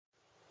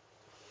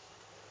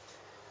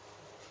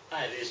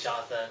Hi, this is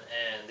Jonathan,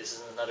 and this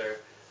is another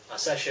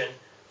session.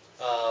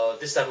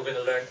 This time we're going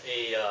to learn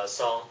a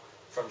song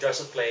from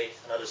Joseph Play,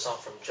 another song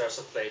from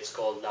Joseph Play. It's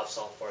called Love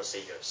Song for a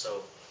Savior.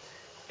 So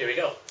here we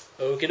go.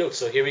 Okay, look.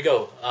 So here we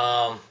go.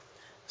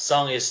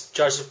 Song is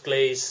Joseph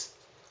Play's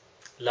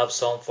Love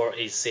Song for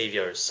a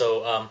Savior.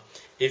 So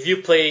if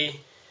you play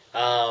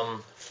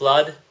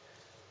Flood,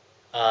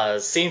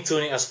 same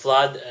tuning as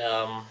Flood,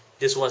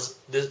 this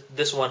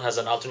one has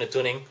an alternate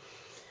tuning,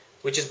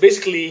 which is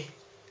basically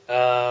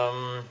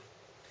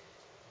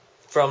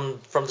from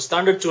the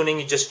standard tuning,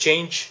 you just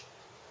change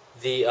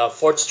the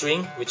fourth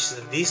string, which is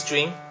the D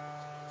string,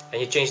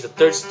 and you change the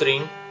third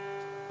string,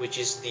 which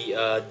is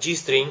the G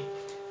string.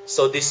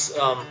 So this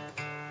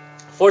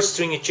fourth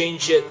string, you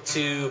change it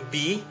to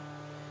B,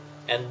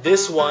 and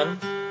this one,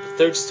 the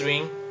third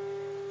string,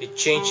 you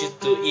change it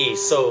to E.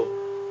 So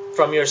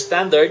from your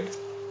standard,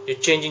 you're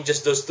changing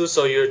just those two.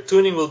 So your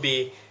tuning will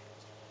be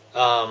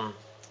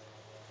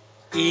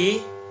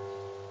E,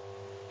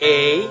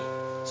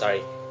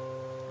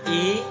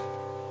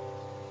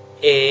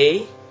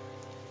 A,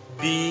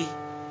 B,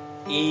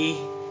 E,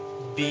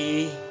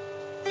 B,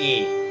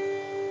 E.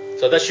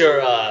 So that's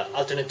your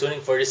alternate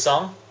tuning for this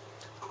song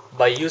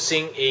by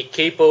using a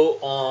capo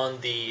on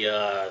the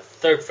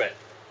third fret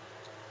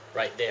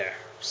right there.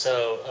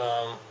 So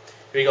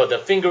here we go. The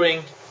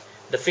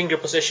finger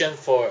position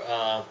for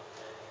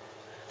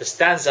the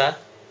stanza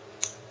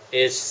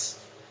is,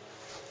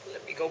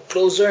 let me go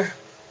closer.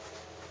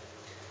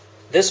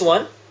 This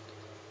one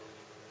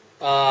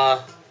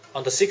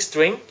on the sixth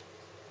string,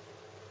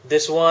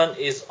 this one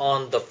is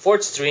on the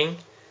fourth string,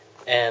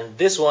 and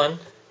this one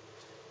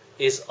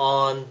is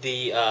on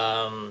the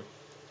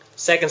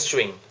second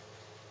string.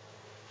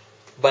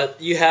 But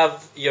you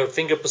have your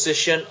finger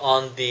position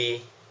on the,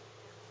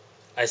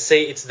 I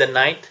say it's the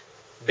ninth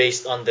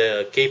based on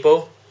the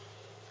capo.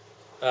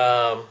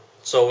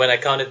 So when I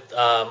count it,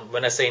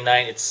 when I say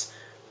 9, it's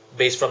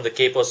based from the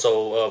capo.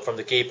 So from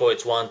the capo,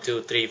 it's 1,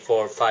 2, 3,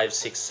 4, 5,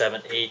 6,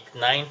 7, 8,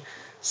 9.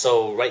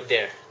 So right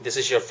there, this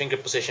is your finger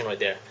position right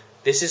there.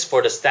 This is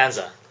for the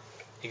stanza.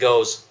 It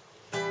goes,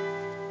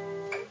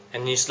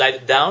 and you slide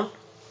it down,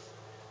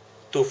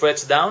 2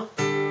 frets down,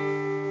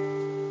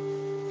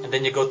 and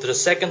then you go to the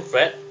second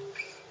fret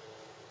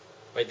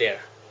right there.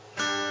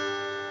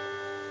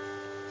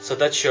 So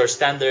that's your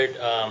standard,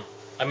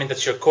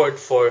 that's your chord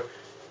for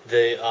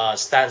the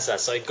stanza.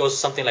 So it goes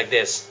something like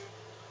this.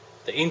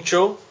 The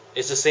intro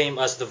is the same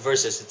as the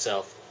verses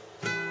itself.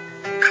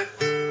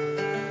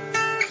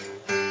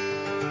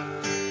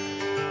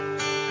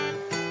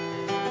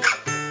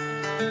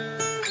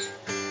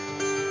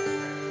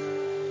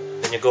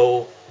 Then you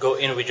go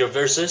in with your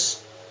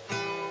verses.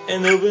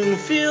 In open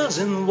fields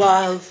and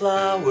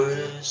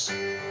wildflowers,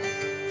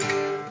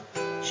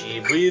 she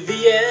breathes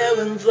the air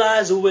and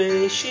flies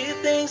away. She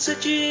thinks of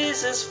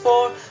Jesus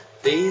for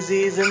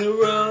daisies and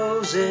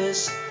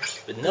roses,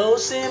 with no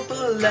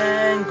simple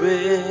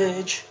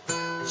language.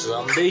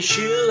 Someday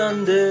she'll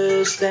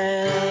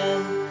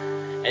understand.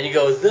 And you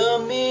go, the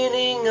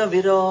meaning of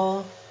it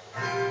all.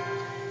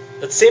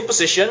 That same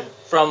position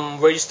from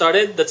where you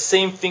started, that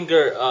same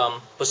finger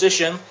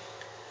position,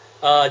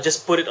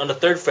 just put it on the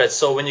third fret.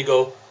 So when you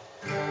go,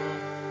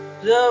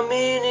 the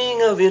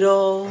meaning of it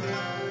all,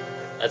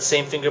 that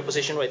same finger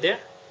position right there,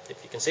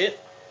 if you can see it.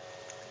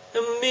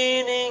 The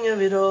meaning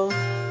of it all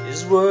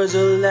is words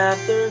of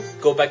laughter.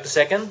 Go back to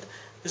second.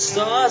 The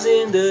stars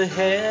in the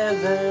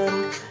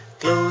heaven,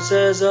 close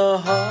as a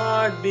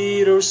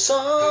heartbeat or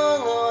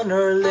song on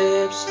her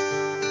lips.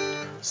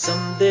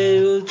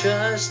 Someday we'll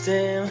trust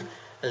him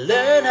and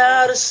learn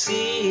how to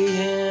see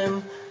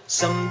him.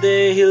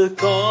 Someday he'll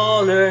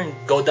call her and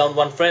go down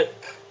 1 fret.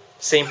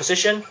 Same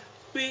position.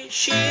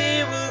 She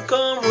will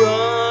come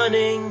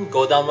running.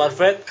 Go down 1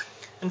 fret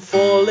and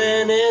fall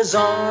in his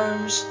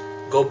arms.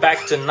 Go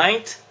back to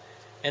 9th,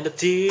 and the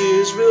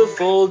tears will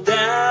fall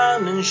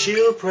down and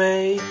she'll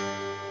pray.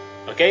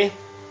 Okay?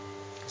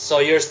 So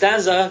your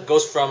stanza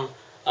goes from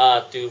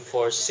 2,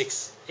 4,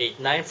 6, 8,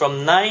 9.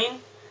 From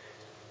 9,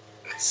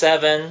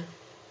 7,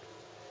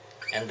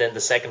 and then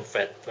the second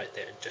fret right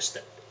there, just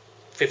that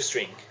 5th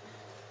string.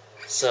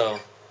 So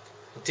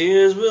the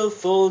tears will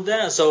fall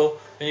down. So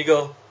when you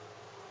go,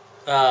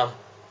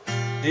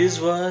 this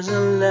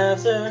wasn't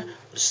laughter,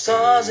 the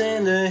stars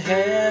in the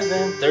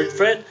heaven, 3rd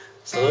fret,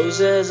 slows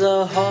as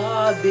a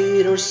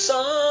heartbeat or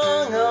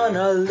song on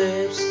her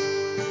lips.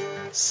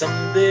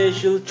 Someday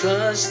she'll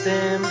trust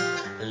him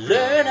and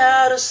learn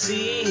how to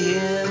see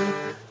him.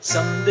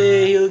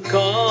 Someday he'll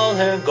call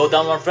her, go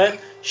down 1 fret.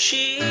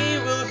 She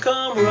will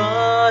come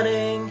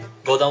running.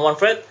 Go down 1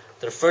 fret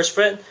to the 1st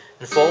fret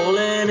and fall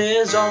in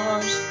his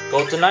arms.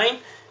 Go to 9,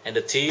 and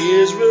the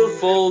tears will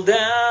fall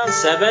down.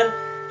 7,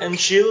 and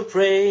she'll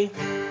pray.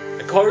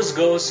 The chorus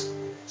goes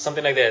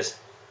something like this.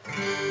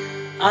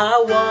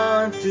 I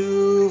want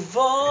to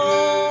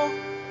fall.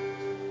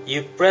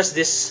 You press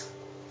this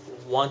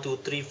 1, 2,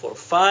 3, 4,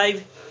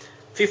 5,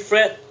 5th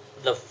fret,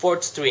 the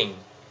 4th string.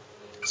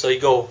 So you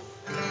go,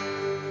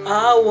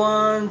 I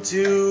want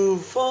to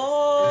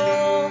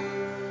fall,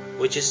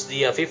 which is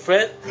the 5th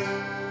fret,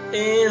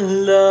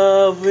 in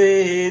love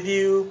with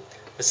you.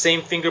 The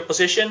same finger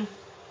position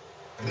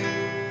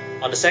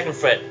on the second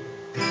fret.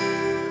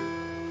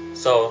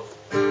 So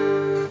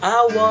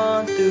I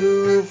want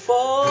to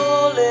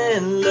fall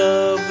in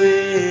love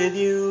with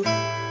you.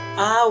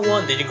 I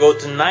want. Did you go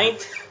to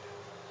ninth?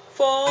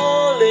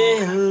 Fall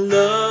in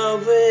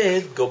love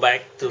with. Go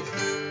back to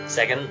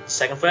second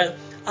fret.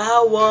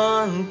 I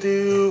want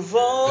to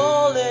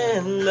fall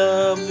in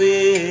love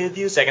with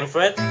you. Second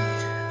fret.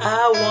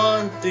 I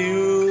want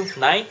to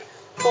ninth.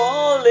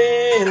 Fall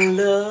in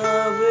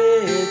love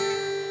with.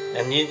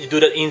 And you do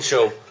that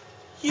intro.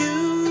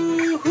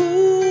 You.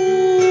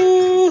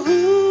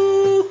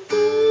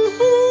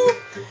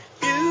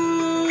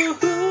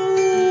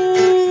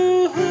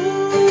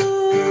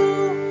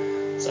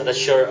 So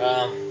that's your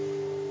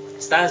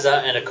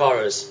stanza and a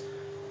chorus.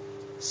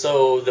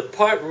 So the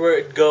part where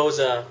it goes,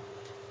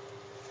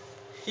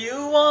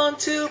 you want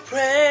to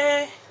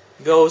pray,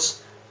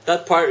 goes,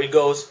 that part it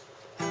goes,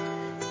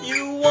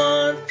 you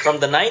want, from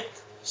the ninth,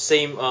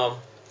 same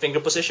finger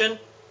position,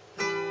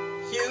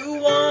 you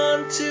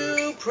want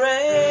to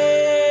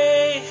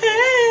pray,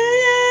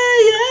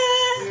 yeah.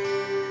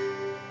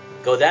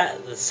 Go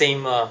that, the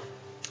same on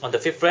the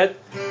fifth fret,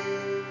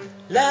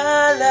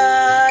 la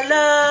la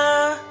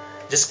la.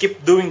 Just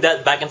keep doing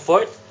that back and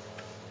forth.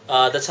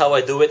 That's how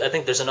I do it. I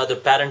think there's another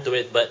pattern to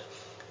it, but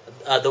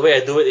the way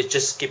I do it is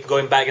just keep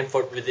going back and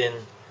forth within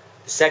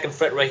the second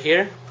fret right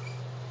here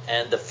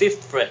and the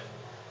fifth fret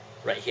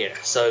right here.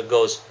 So it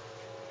goes,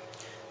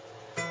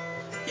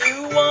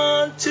 you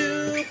want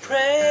to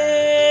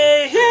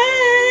pray,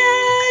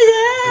 yeah,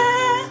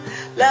 yeah,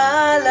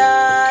 la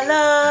la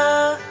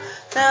la,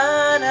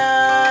 na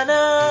na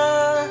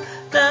na,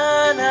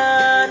 na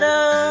na na,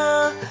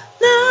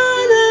 na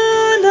na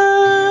na,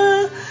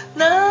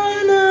 na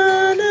na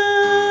na,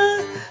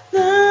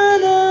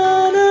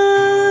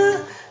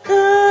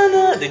 na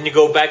na. Then you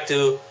go back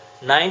to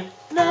ninth,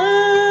 na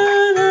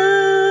na,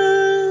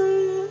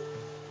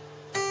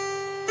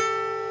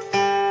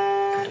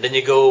 and then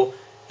you go,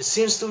 it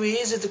seems too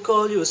easy to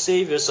call you a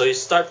savior. So you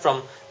start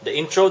from the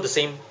intro, the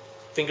same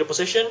finger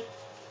position.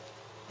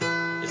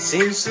 It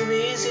seems too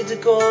easy to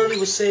call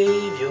you a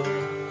savior,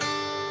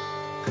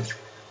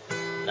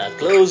 not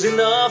close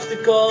enough to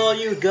call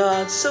you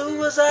God.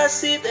 So as I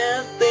sit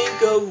and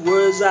think of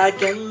words I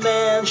can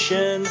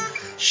mention,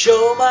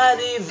 show my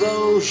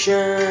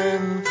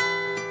devotion.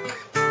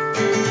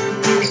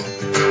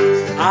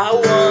 I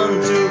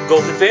want to go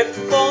to fifth,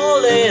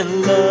 fall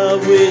in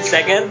love with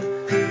second.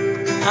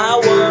 I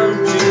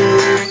want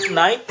to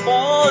ninth,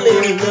 fall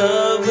in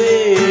love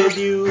with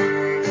you.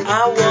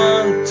 I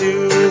want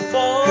to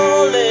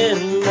fall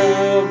in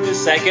love with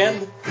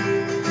second.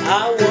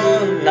 I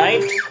want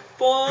ninth,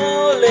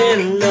 fall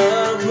in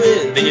love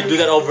with. Then you do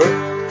that over.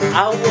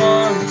 I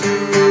want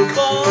to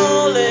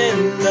fall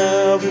in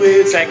love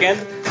with second.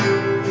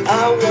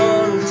 I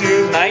want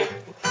to ninth,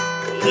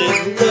 fall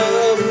in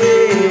love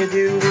with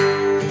you.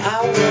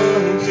 I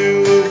want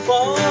to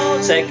fall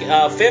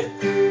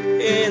fifth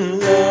in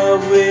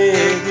love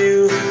with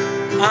you.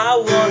 I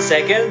want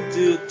second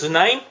to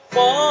ninth,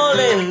 fall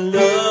in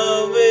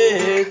love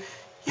with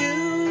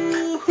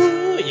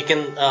you. You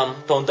can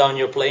tone down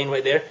your playing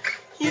right there.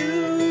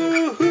 You.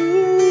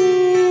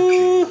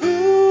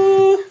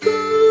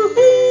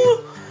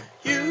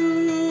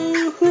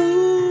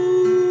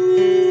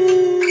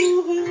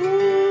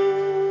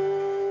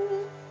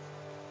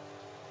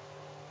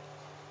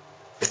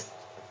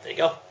 There you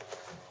go.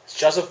 It's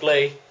Joseph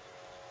Clay,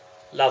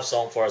 Love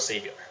Song for a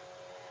Savior.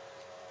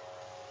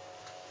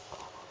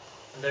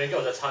 And there you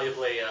go. That's how you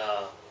play.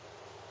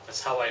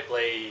 That's how I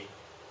play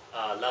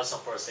Love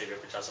Song for a Savior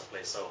for Joseph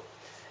Clay. So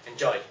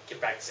enjoy. Keep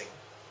practicing.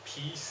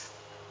 Peace.